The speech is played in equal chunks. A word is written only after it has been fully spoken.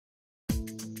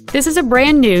This is a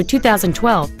brand new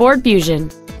 2012 Ford Fusion.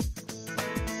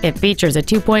 It features a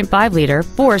 2.5-liter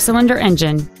four-cylinder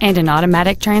engine and an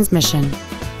automatic transmission.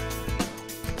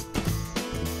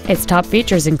 Its top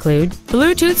features include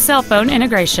Bluetooth cell phone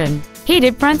integration,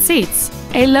 heated front seats,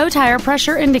 a low tire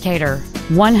pressure indicator,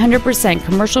 100%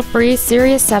 commercial-free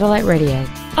Sirius satellite radio,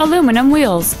 aluminum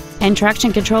wheels, and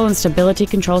traction control and stability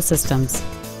control systems.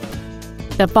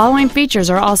 The following features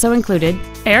are also included: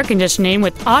 air conditioning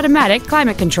with automatic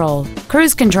climate control,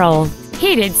 cruise control,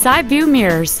 heated side view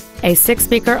mirrors, a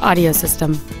 6-speaker audio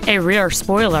system, a rear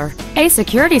spoiler, a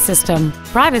security system,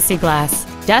 privacy glass,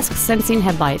 dusk sensing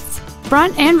headlights,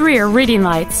 front and rear reading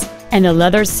lights, and the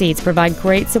leather seats provide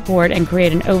great support and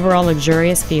create an overall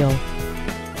luxurious feel.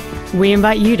 We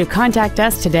invite you to contact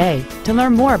us today to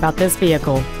learn more about this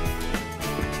vehicle.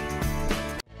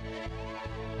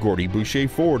 Gordie Boucher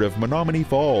Ford of Menomonee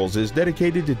Falls is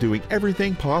dedicated to doing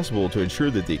everything possible to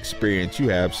ensure that the experience you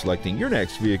have selecting your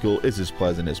next vehicle is as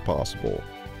pleasant as possible.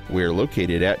 We are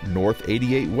located at North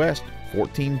 88 West,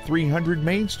 14300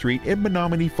 Main Street in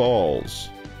Menomonee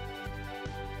Falls.